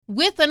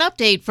With an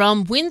update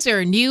from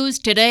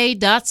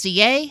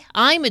WindsorNewsToday.ca,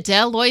 I'm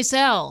Adele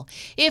Loisel.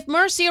 If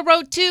Mercia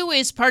Road 2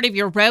 is part of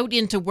your route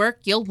into work,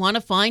 you'll want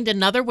to find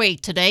another way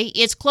today.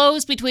 It's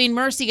closed between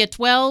Mercia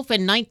 12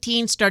 and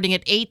 19 starting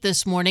at 8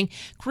 this morning.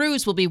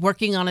 Crews will be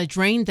working on a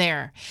drain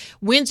there.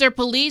 Windsor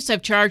police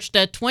have charged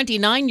a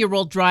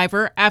 29-year-old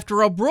driver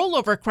after a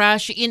rollover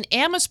crash in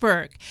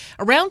Amherstburg.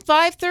 Around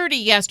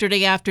 5:30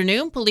 yesterday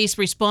afternoon, police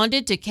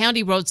responded to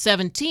County Road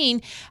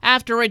 17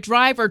 after a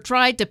driver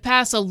tried to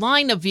pass a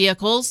line of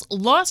vehicles,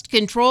 lost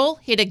control,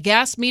 hit a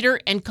gas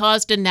meter, and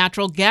caused a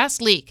natural gas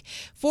leak.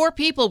 4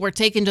 people were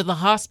taken to the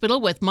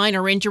hospital with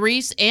minor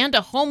injuries, and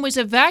a home was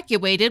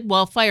evacuated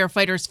while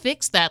firefighters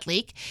fixed that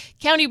leak.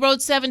 County Road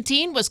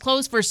 17 was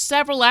closed for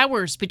several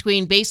hours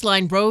between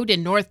Baseline Road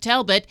and North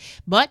Talbot,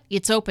 but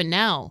it's open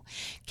now.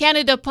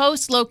 Canada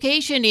Post's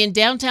location in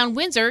downtown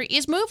Windsor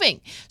is moving.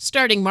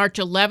 Starting March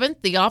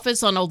 11th, the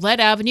office on Olette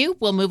Avenue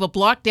will move a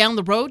block down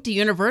the road to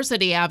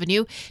University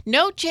Avenue.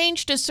 No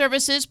change to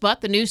services,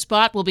 but the new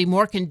spot will be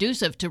more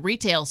conducive to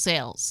retail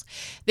sales.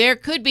 There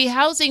could be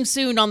housing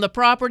soon on the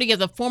property of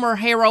the former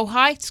Harrow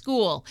High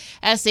School.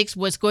 Essex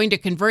was going to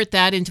convert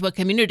that into a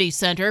community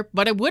center,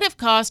 but it would have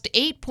cost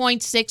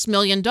 $8.6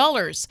 million.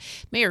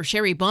 Mayor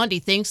Sherry Bondi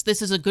thinks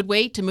this is a good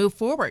way to move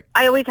forward.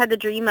 I always had the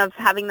dream of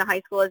having the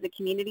high school as a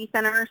community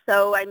center,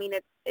 so I mean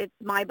it's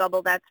my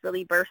bubble that's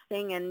really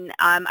bursting, and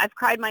I've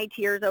cried my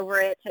tears over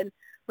it. And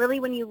really,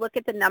 when you look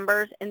at the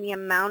numbers and the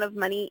amount of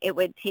money it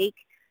would take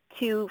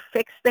to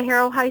fix the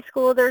Harrow High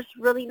School, there's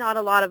really not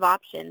a lot of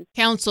options.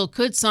 Council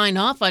could sign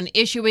off on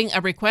issuing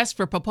a request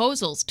for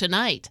proposals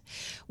tonight.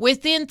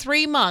 Within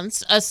 3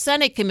 months, a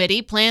Senate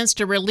committee plans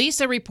to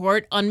release a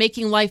report on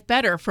making life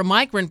better for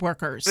migrant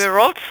workers. We're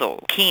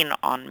also keen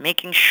on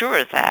making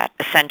sure that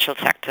essential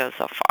sectors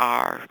of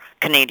our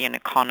Canadian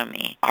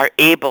economy are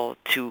able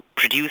to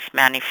produce,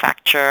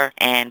 manufacture,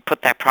 and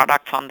put their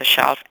products on the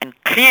shelf. And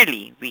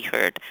clearly, we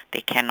heard they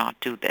cannot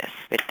do this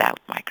without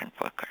migrant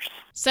workers.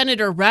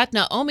 Senator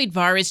Ratna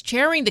Omidvar is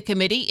chairing the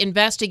committee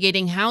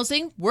investigating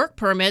housing, work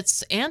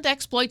permits, and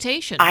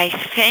exploitation. I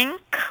think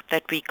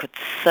that we could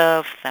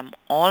serve them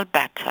all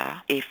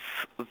better if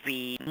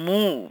we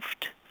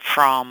moved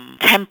from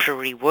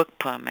temporary work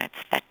permits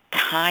that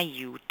tie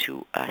you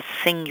to a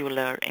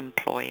singular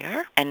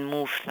employer and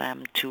move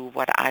them to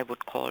what I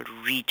would call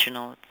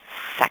regional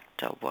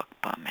sector work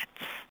permits.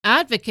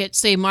 Advocates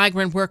say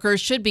migrant workers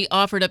should be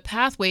offered a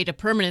pathway to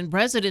permanent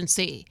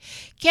residency.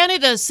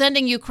 Canada is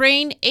sending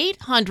Ukraine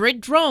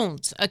 800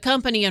 drones. A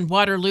company in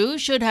Waterloo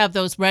should have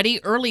those ready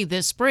early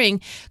this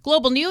spring.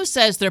 Global News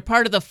says they're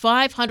part of the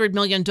 $500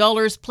 million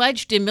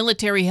pledged in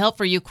military help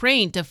for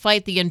Ukraine to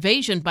fight the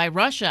invasion by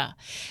Russia.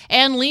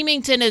 And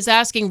Leamington is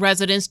asking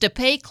residents to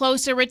pay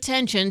closer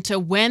attention to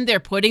when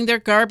they're putting their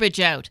garbage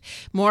out.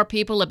 More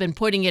people have been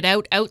putting it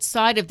out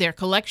outside of their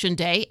collection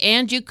day,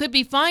 and you could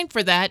be fined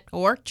for that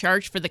or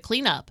charged for the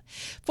cleanup.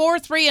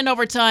 4-3 in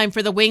overtime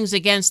for the Wings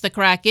against the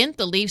Kraken.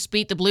 The Leafs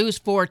beat the Blues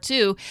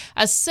 4-2.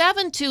 A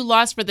 7-2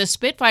 loss for the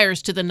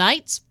Spitfires to the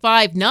Knights.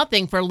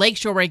 5-0 for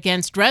Lakeshore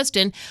against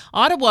Dresden.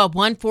 Ottawa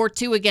won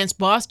 4-2 against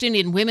Boston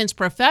in women's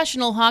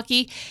professional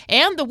hockey.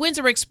 And the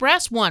Windsor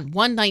Express won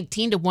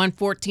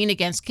 119-114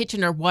 against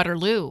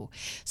Kitchener-Waterloo.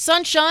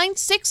 Sunshine,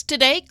 6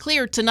 today,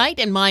 clear tonight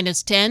and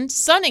 -10.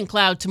 Sun and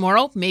cloud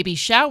tomorrow, maybe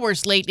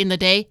showers late in the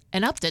day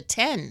and up to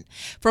 10.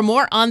 For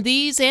more on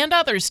these and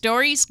other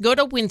stories, go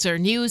to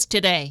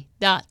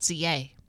WindsorNewsToday.ca.